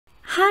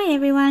Hi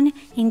everyone,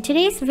 in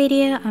today's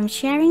video I'm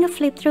sharing a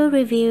flip-through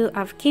review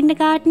of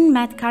Kindergarten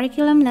Math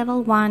Curriculum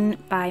Level 1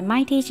 by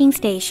My Teaching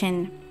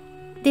Station.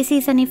 This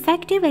is an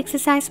effective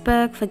exercise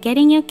book for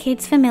getting your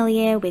kids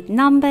familiar with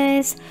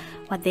numbers,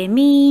 what they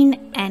mean,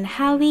 and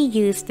how we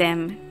use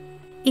them.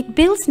 It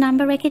builds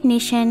number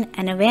recognition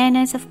and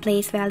awareness of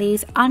place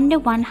values under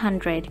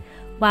 100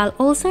 while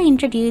also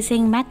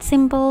introducing math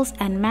symbols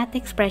and math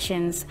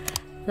expressions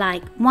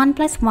like 1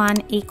 plus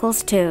 1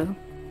 equals 2.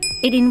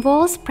 It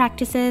involves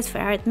practices for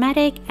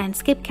arithmetic and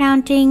skip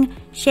counting,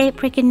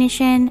 shape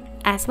recognition,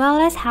 as well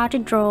as how to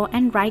draw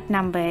and write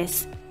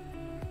numbers.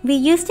 We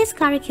used this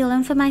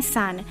curriculum for my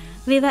son.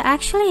 We were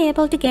actually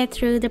able to get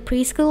through the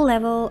preschool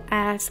level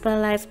as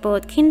well as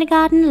both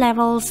kindergarten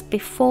levels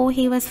before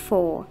he was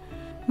 4.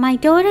 My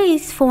daughter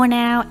is 4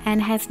 now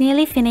and has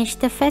nearly finished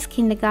the first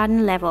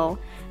kindergarten level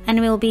and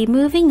will be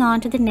moving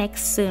on to the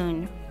next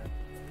soon.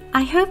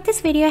 I hope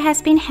this video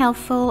has been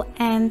helpful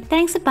and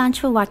thanks a bunch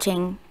for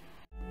watching.